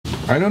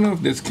I don't know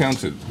if this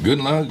counts as good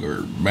luck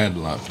or bad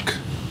luck.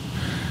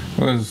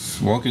 I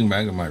was walking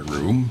back in my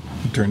room.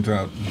 It turns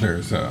out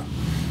there's a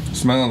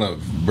smell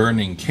of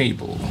burning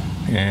cable,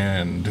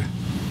 and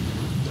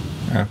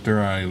after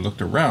I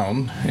looked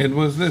around, it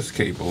was this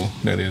cable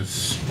that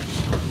is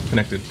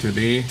connected to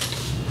the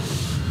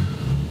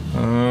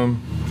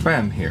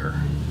fan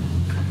here.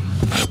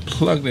 I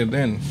plugged it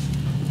in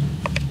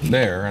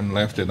there and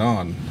left it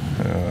on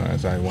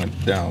as I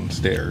went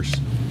downstairs.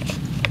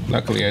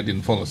 Luckily I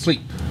didn't fall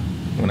asleep.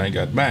 When I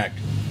got back,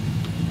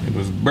 it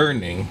was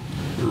burning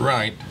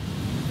right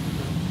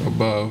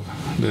above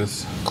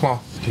this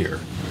cloth here.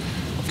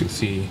 You can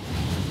see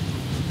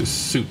the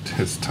suit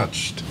has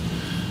touched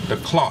the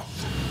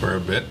cloth for a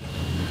bit,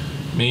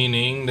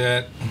 meaning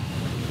that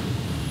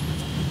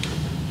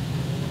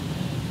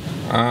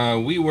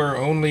we were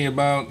only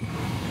about,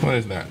 what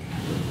is that,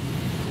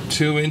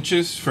 2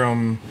 inches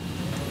from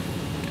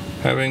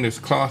having this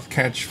cloth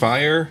catch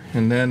fire,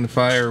 and then the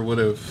fire would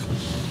have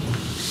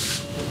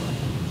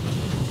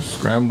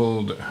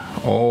scrambled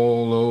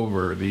all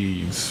over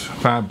these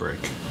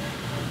fabric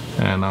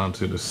and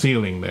onto the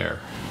ceiling there,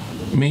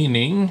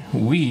 meaning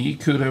we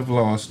could have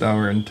lost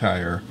our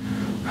entire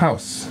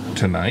house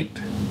tonight.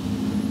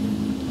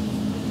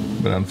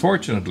 But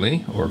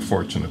unfortunately, or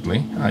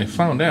fortunately, I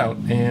found out,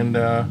 and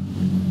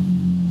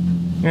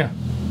yeah,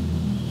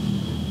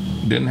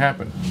 didn't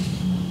happen.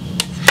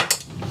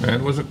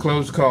 That was a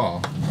close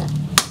call.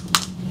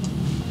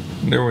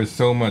 There was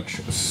so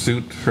much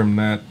soot from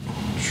that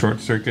short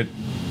circuit.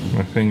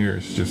 My finger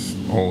is just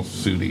all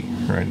sooty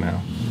right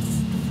now.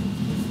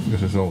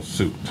 This is all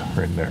soot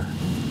right there.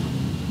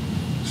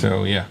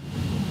 So yeah,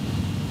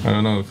 I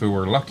don't know if we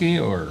were lucky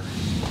or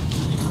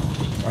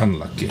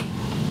unlucky.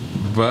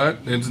 But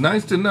it's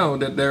nice to know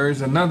that there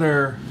is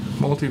another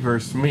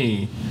multiverse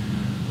me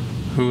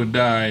who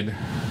died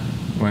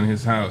when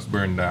his house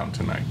burned down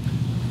tonight.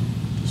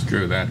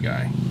 Screw that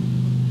guy.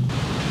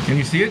 Can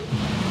you see it?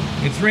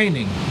 It's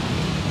raining.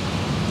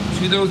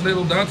 See those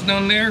little dots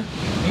down there?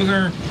 Those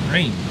are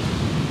rain.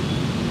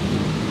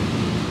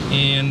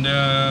 And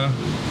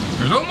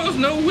there's almost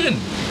no wind.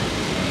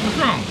 What's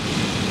wrong?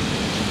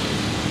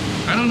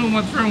 I don't know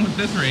what's wrong with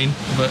this rain,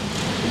 but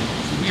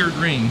it's weird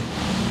rain.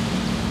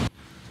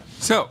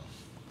 So,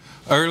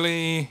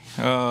 early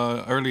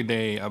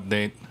day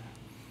update.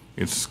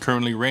 It's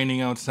currently raining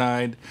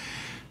outside,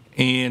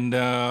 and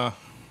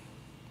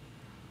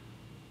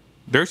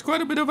there's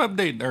quite a bit of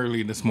update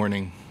early this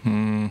morning.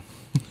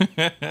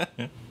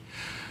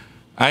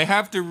 I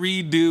have to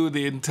redo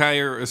the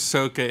entire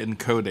Ahsoka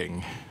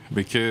encoding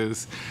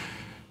because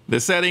the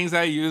settings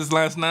I used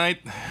last night,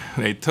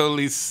 they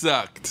totally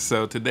sucked.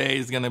 So today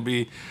is gonna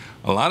be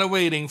a lot of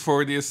waiting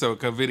for the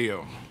Ahsoka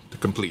video to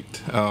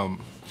complete.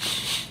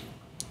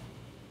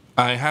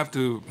 I have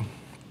to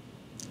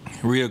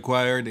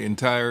reacquire the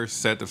entire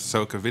set of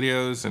Ahsoka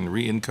videos and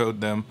re-encode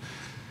them.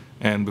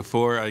 And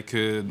before I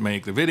could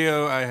make the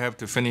video, I have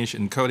to finish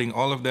encoding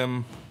all of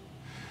them.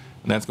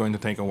 And that's going to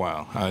take a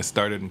while. I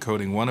started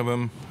encoding one of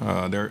them.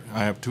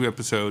 I have 2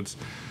 episodes.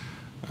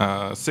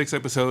 6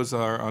 episodes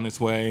are on its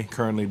way,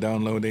 currently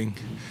downloading.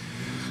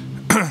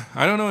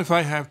 I don't know if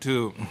I have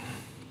to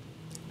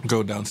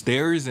go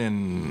downstairs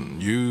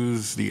and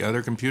use the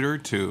other computer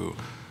to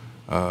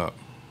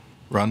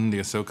run the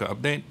Ahsoka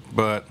update,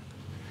 but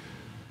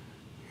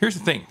here's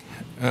the thing.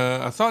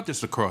 I thought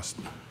this across.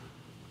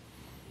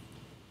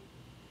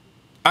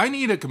 I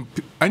need a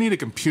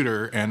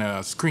computer and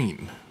a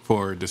screen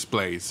for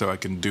display so I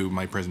can do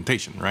my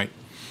presentation, right?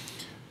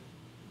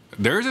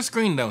 There's a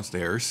screen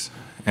downstairs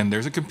and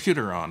there's a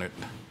computer on it,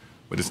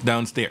 but it's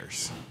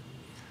downstairs.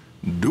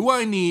 Do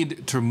I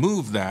need to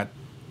move that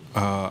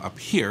up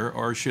here,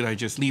 or should I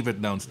just leave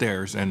it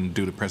downstairs and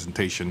do the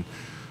presentation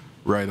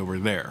right over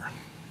there?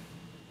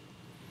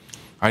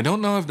 I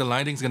don't know if the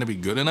lighting's gonna be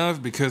good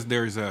enough because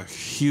there's a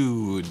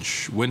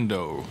huge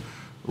window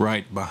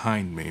right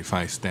behind me if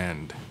I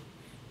stand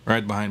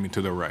right behind me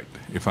to the right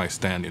if I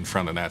stand in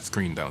front of that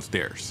screen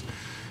downstairs.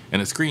 And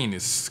the screen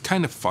is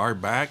kind of far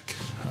back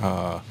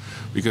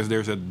because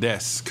there's a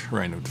desk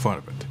right in front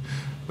of it.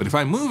 But if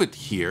I move it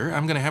here,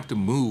 I'm gonna have to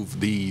move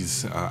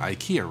these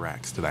IKEA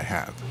racks that I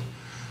have.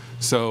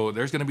 So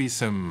there's gonna be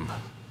some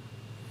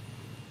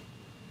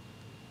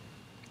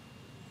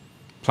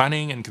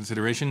planning and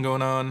consideration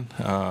going on.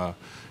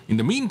 In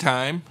the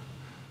meantime,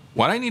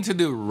 what I need to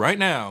do right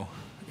now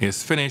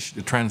is finish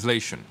the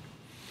translation.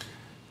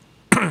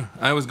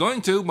 I was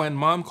going to when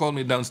Mom called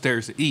me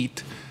downstairs to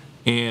eat,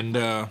 and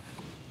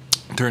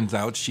turns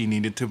out she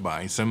needed to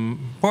buy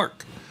some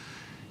pork.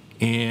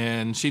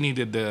 And she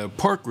needed the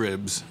pork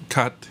ribs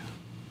cut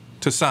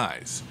to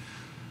size.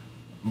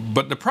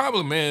 But the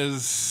problem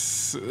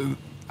is,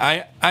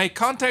 I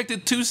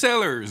contacted 2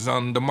 sellers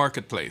on the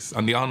marketplace,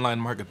 on the online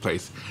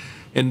marketplace,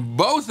 and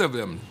both of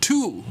them,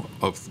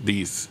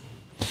 these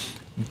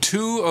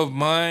 2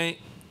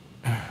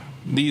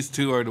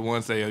 are the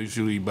ones I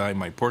usually buy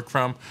my pork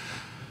from.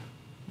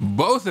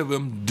 Both of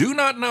them do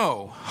not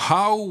know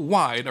how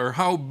wide or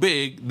how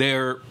big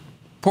their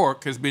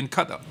pork has been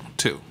cut up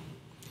to.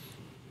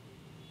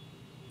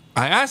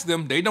 I asked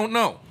them, they don't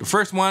know. The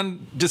first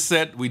one just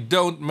said, we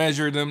don't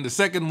measure them. The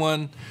second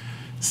one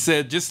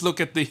said, just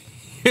look at the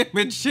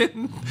image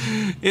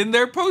in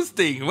their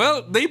posting.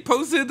 Well, they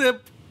posted a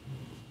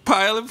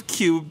pile of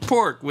cubed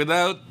pork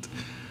without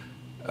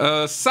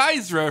a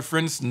size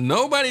reference.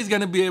 Nobody's going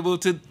to be able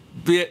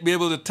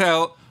to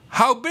tell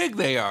how big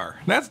they are.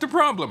 That's the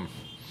problem.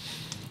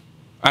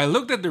 I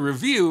looked at the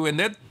review and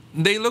that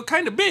they look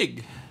kind of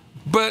big.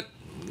 But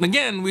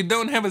again, we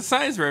don't have a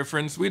size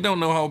reference. We don't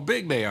know how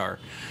big they are.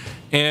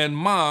 And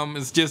Mom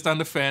is just on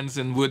the fence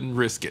and wouldn't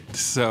risk it.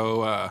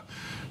 So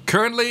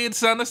currently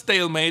it's on a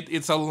stalemate.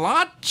 It's a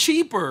lot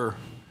cheaper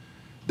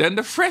than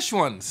the fresh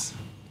ones.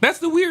 That's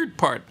the weird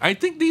part. I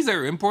think these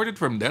are imported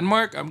from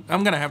Denmark. I'm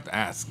going to have to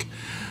ask.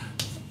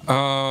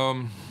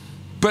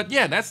 But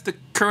yeah, that's the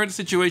current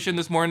situation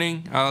this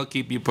morning. I'll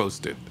keep you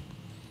posted.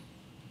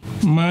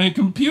 My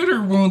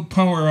computer won't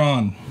power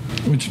on,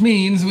 which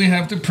means we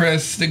have to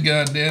press the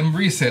goddamn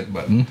reset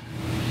button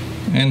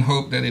and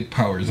hope that it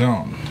powers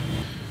on.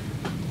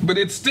 But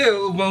it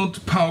still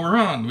won't power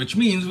on, which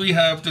means we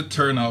have to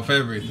turn off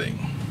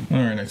everything.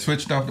 Alright, I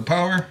switched off the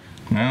power.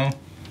 Now,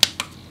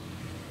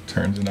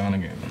 turns it on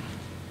again.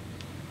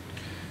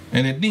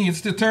 And it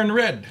needs to turn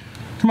red.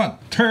 Come on,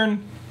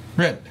 turn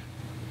red.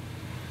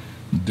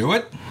 Do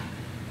it.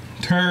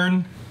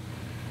 Turn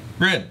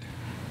red.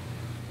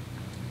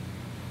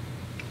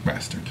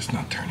 Bastard, it's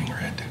not turning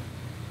red.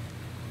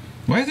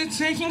 Why is it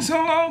taking so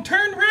long?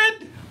 Turn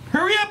red!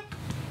 Hurry up!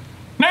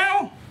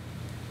 Now!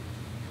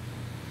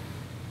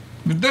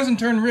 If it doesn't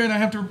turn red, I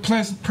have to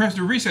press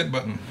the reset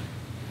button.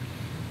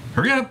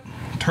 Hurry up!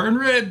 Turn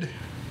red!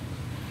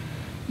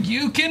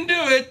 You can do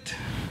it!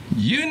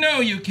 You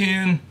know you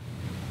can!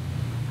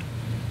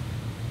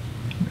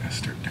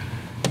 Bastard. I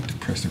have to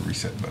press the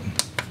reset button.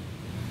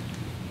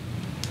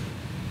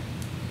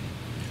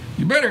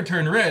 You better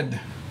turn red.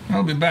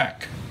 I'll be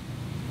back.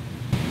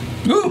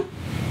 Ooh!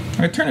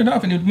 I turned it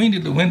off and it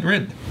immediately went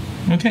red.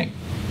 Okay.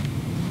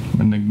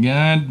 But the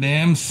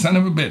goddamn son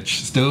of a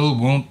bitch still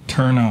won't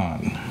turn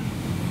on.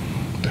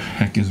 What the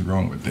heck is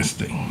wrong with this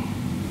thing?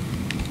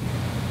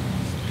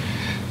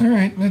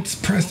 Alright, let's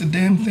press the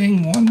damn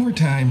thing one more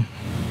time.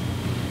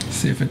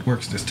 See if it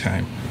works this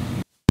time.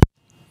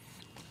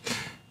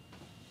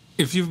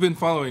 If you've been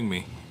following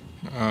me,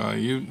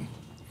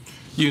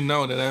 you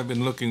know that I've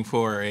been looking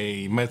for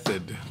a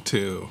method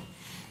to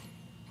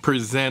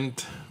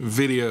present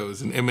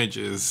videos and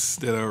images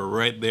that are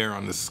right there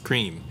on the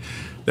screen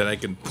that I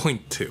can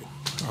point to.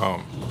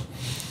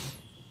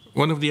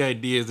 One of the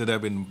ideas that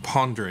I've been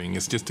pondering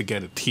is just to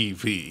get a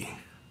TV.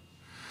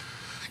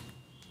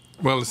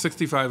 Well, a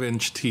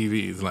 65-inch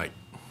TV is like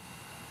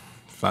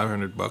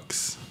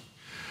 $500.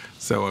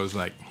 So I was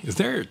like, is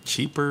there a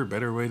cheaper,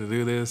 better way to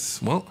do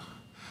this? Well,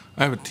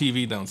 I have a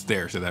TV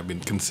downstairs that I've been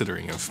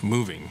considering of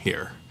moving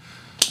here.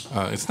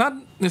 It's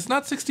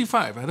not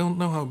 65. I don't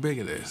know how big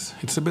it is.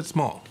 It's a bit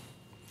small.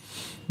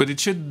 But it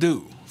should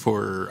do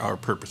for our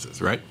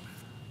purposes, right?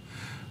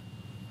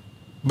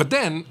 But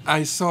then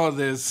I saw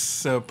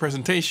this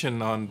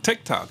presentation on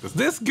TikTok.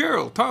 This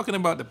girl talking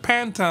about the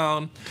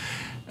Pantone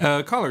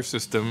color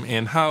system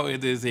and how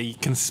it is a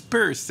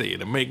conspiracy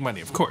to make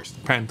money. Of course,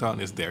 Pantone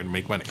is there to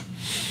make money.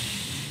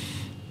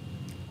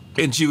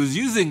 And she was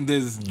using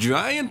this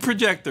giant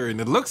projector, and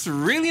it looks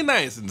really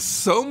nice and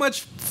so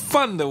much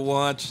fun to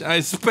watch. I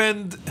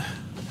spent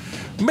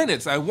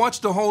minutes. I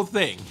watched the whole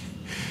thing.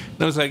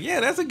 And I was like, yeah,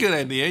 that's a good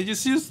idea.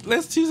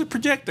 Let's use a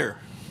projector.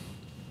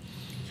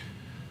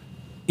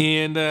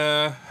 And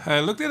I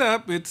looked it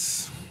up.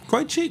 It's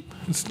quite cheap.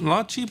 It's a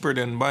lot cheaper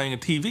than buying a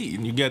TV.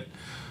 And you get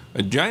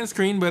a giant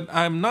screen, but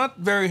I'm not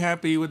very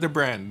happy with the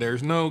brand.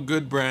 There's no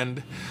good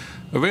brand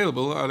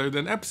available other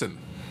than Epson.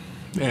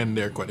 And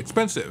they're quite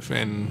expensive.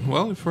 And,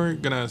 well, if we're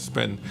going to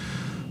spend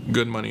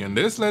good money on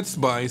this, let's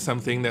buy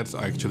something that's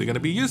actually going to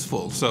be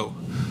useful. So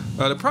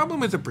the problem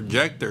with the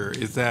projector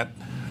is that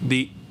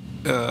the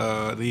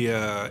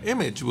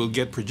image will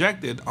get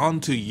projected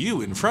onto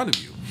you in front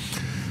of you.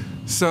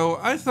 So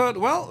I thought,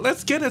 well,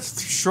 let's get a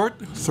short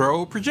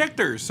throw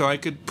projector so I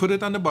could put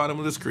it on the bottom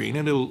of the screen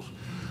and it'll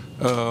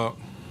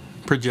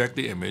project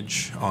the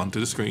image onto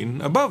the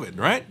screen above it,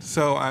 right?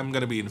 So I'm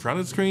going to be in front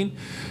of the screen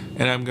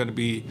and I'm going to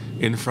be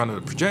in front of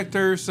the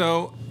projector,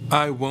 so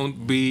I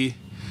won't be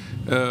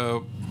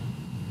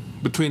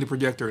between the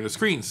projector and the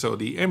screen, so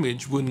the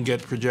image wouldn't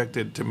get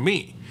projected to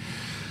me.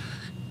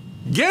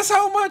 Guess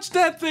how much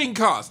that thing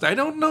cost? I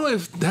don't know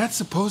if that's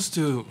supposed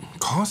to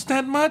cost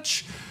that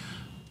much,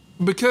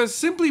 because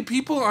simply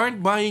people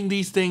aren't buying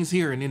these things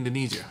here in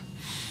Indonesia.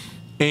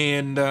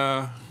 And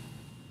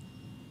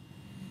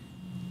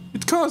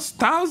it costs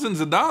thousands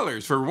of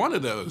dollars for one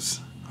of those.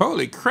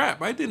 Holy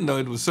crap, I didn't know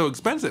it was so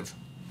expensive.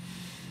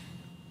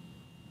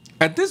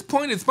 At this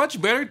point, it's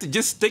much better to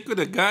just stick with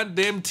a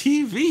goddamn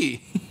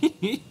TV.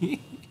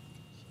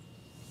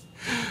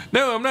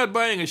 No, I'm not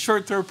buying a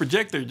short throw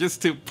projector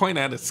just to point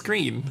at a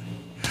screen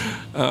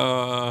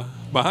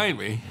behind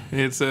me.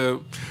 It's a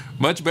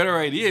much better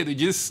idea to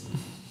just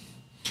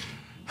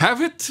have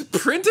it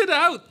printed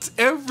out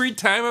every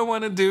time I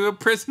want to do a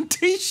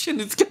presentation.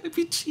 It's going to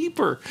be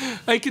cheaper.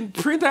 I can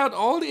print out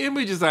all the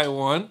images I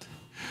want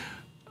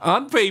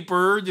on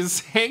paper,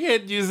 just hang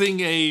it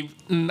using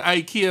an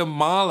IKEA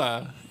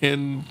mala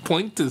and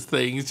point to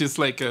things just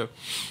like a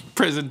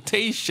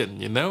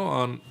presentation, you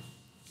know.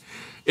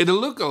 It'll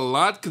look a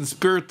lot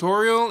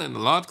conspiratorial and a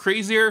lot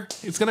crazier.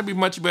 It's going to be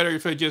much better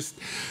if I just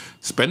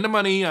spend the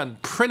money on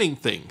printing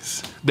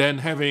things than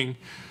having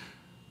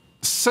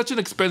such an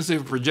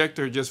expensive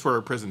projector just for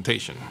a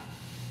presentation.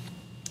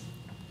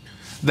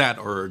 That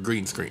or a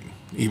green screen.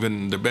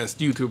 Even the best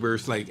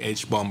YouTubers like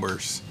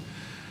H-Bombers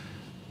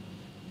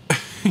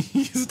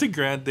use the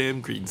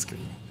goddamn green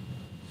screen.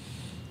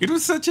 It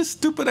was such a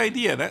stupid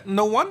idea.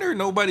 No wonder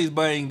nobody's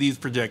buying these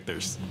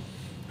projectors.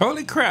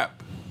 Holy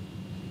crap.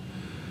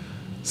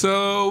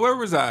 So, where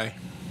was I?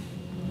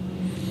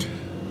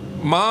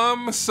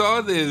 Mom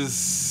saw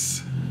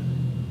this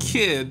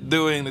kid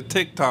doing the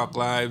TikTok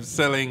live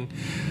selling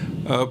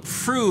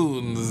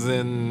prunes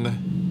and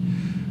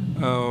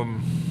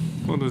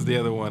what was the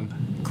other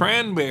one?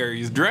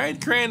 Cranberries,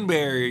 dried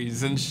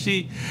cranberries, and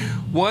she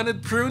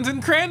wanted prunes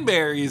and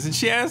cranberries, and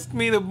she asked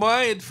me to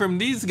buy it from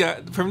this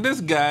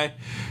guy,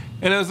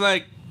 and I was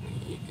like,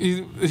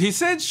 he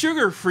said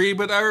sugar-free,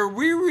 but are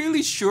we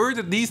really sure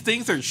that these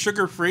things are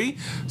sugar-free?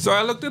 So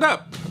I looked it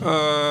up.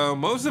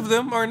 Most of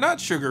them are not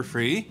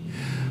sugar-free.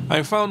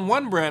 I found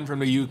one brand from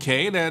the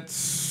UK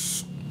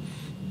that's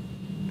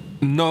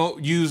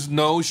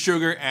no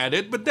sugar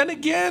added, but then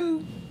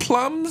again,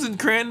 plums and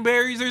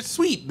cranberries are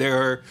sweet.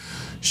 There are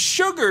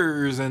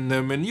sugars in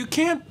them, and you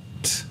can't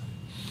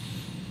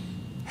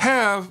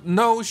have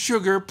no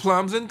sugar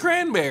plums and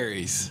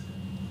cranberries.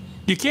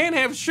 You can't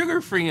have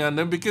sugar-free on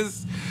them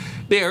because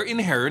they are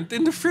inherent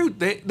in the fruit.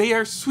 They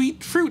are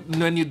sweet fruit,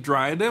 and when you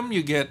dry them,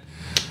 you get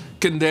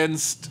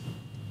condensed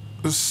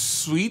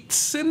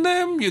sweets in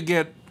them. You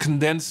get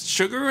condensed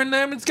sugar in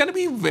them. It's gonna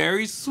be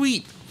very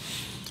sweet.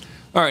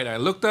 All right, I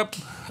looked up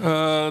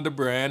the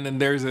brand, and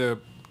there's an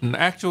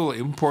actual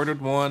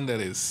imported one that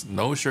is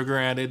no sugar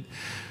added.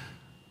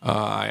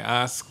 I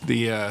asked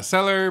the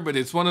seller, but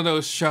it's one of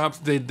those shops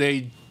that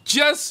they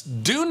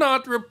just do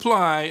not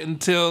reply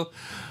until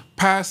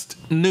past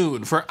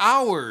noon for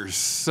hours.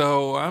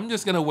 So I'm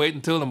just gonna wait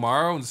until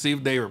tomorrow and see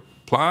if they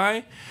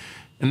reply,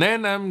 and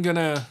then I'm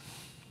gonna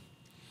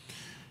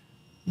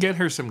get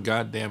her some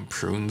goddamn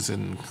prunes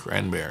and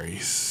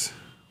cranberries.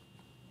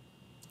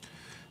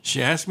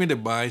 She asked me to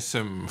buy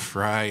some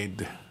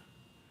fried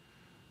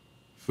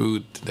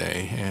food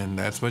today, and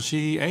that's what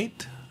she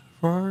ate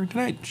for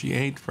tonight. She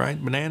ate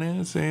fried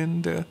bananas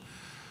and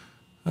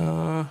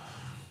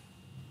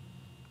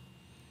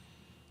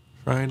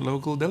fried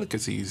local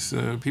delicacies.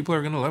 People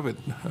are gonna love it.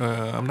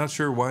 I'm not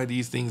sure why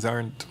these things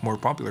aren't more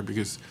popular,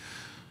 because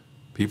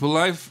people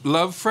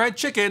love fried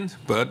chicken,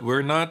 but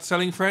we're not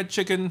selling fried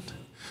chicken.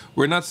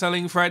 We're not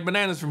selling fried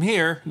bananas from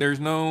here. There's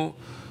no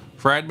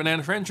fried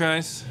banana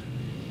franchise.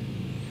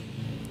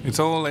 It's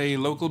all a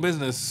local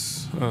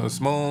business,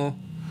 small,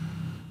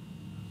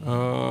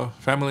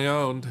 family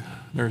owned.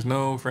 There's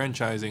no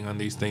franchising on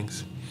these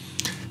things.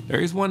 There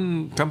is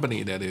one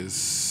company that is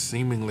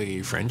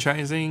seemingly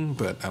franchising,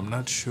 but I'm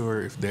not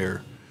sure if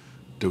they're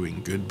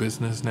doing good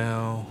business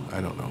now.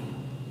 I don't know.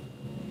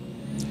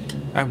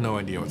 I have no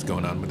idea what's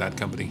going on with that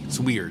company. It's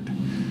weird.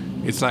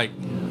 It's like,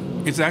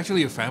 it's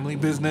actually a family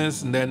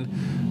business, and then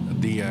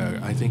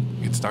I think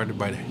it started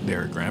by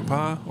their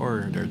grandpa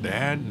or their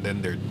dad, and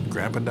then their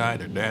grandpa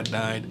died, their dad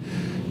died,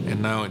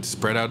 and now it's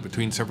spread out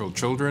between several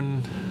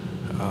children.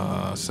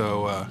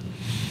 So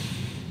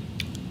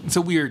it's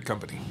a weird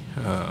company.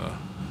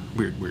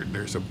 Weird.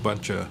 There's a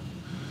bunch of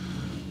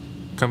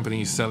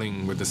companies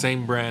selling with the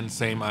same brand,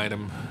 same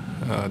item,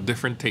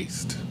 different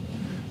taste,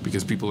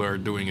 because people are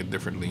doing it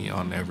differently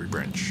on every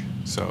branch.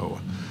 So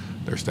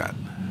there's that.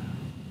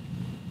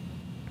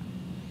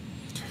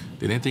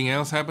 Did anything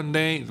else happen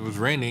today? It was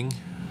raining.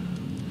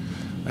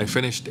 I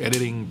finished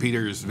editing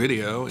Peter's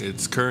video.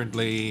 It's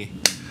currently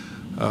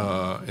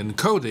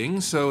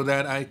encoding so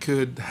that I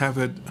could have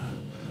it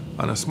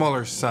on a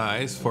smaller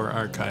size for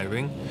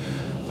archiving.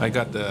 I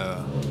got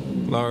the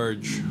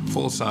large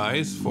full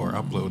size for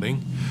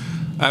uploading.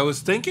 I was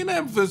thinking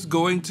I was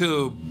going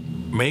to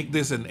make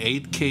this an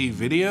 8K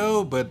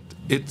video, but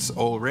it's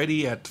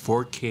already at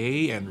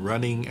 4K and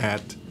running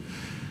at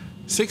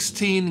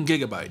 16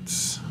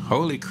 gigabytes.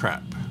 Holy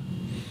crap.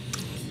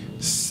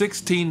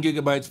 16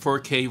 gigabytes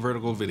 4K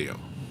vertical video.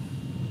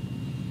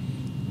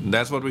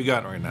 That's what we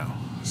got right now.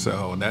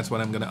 So that's what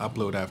I'm gonna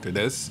upload after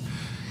this.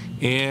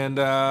 And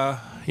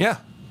yeah,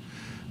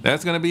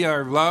 that's gonna be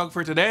our vlog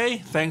for today.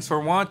 Thanks for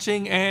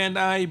watching, and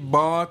I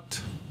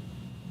bought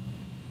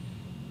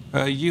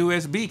a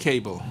USB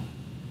cable.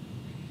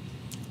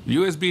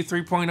 USB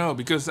 3.0,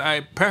 because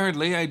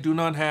apparently I do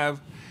not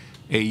have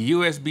a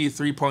USB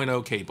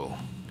 3.0 cable.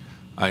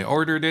 I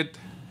ordered it,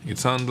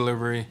 it's on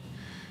delivery.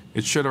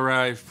 It should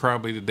arrive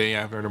probably the day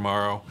after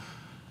tomorrow.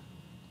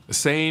 The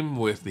same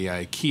with the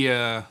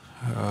IKEA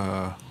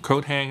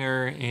coat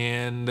hanger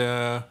and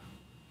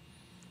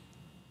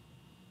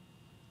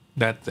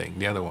that thing,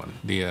 the other one,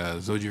 the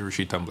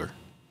Zojirushi tumbler.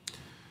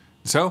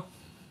 So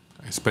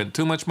I spent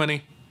too much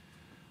money.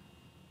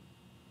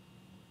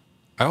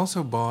 I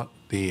also bought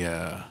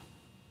the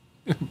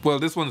well,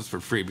 this one is for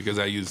free because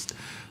I used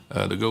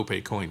the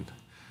GoPay coin.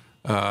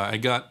 I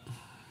got...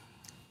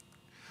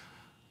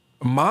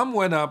 Mom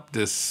went up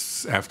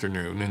this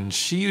afternoon, and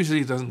she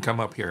usually doesn't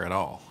come up here at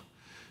all.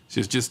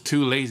 She's just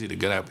too lazy to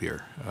get up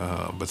here.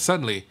 But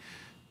suddenly,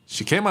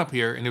 she came up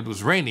here, and it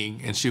was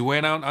raining, and she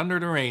went out under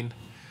the rain.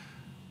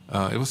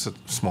 It was a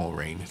small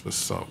rain. It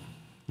was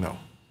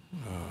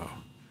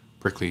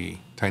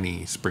prickly,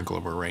 tiny sprinkle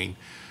of a rain.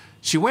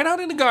 She went out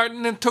in the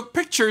garden and took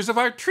pictures of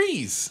our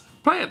trees,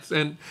 plants,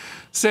 and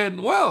said,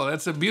 well,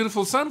 that's a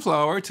beautiful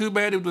sunflower. Too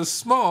bad it was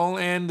small,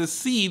 and the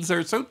seeds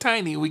are so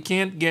tiny we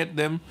can't get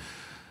them.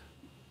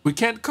 We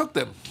can't cook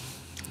them.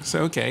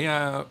 So, okay,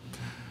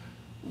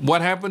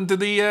 what happened to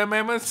the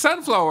mammoth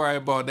sunflower I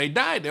bought? They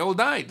died. They all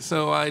died.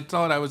 So I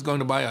thought I was going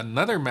to buy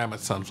another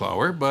mammoth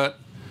sunflower, but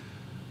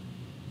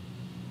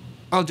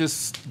I'll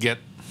just get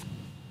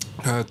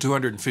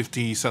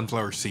 250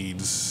 sunflower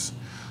seeds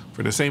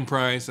for the same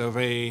price of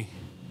a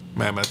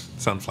mammoth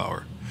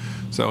sunflower.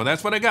 So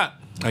that's what I got.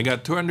 I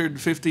got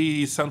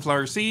 250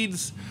 sunflower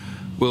seeds.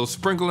 We'll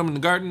sprinkle them in the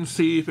garden,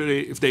 see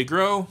if they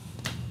grow.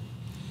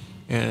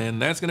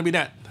 And that's going to be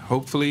that.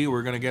 Hopefully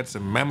we're going to get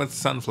some mammoth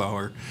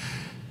sunflower.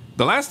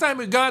 The last time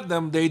we got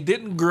them, they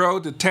didn't grow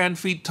to 10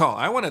 feet tall.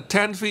 I want a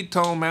 10 feet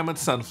tall mammoth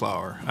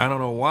sunflower. I don't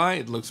know why.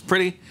 It looks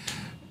pretty.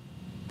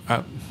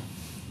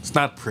 It's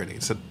not pretty.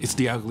 It's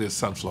the ugliest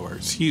sunflower.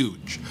 It's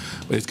huge.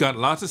 But it's got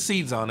lots of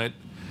seeds on it.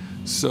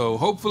 So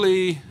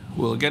hopefully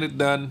we'll get it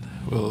done.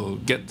 We'll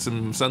get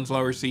some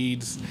sunflower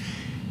seeds.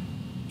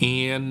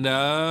 And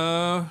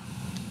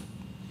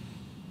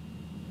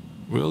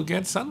we'll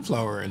get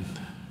sunflower in.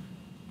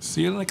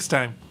 See you next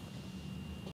time.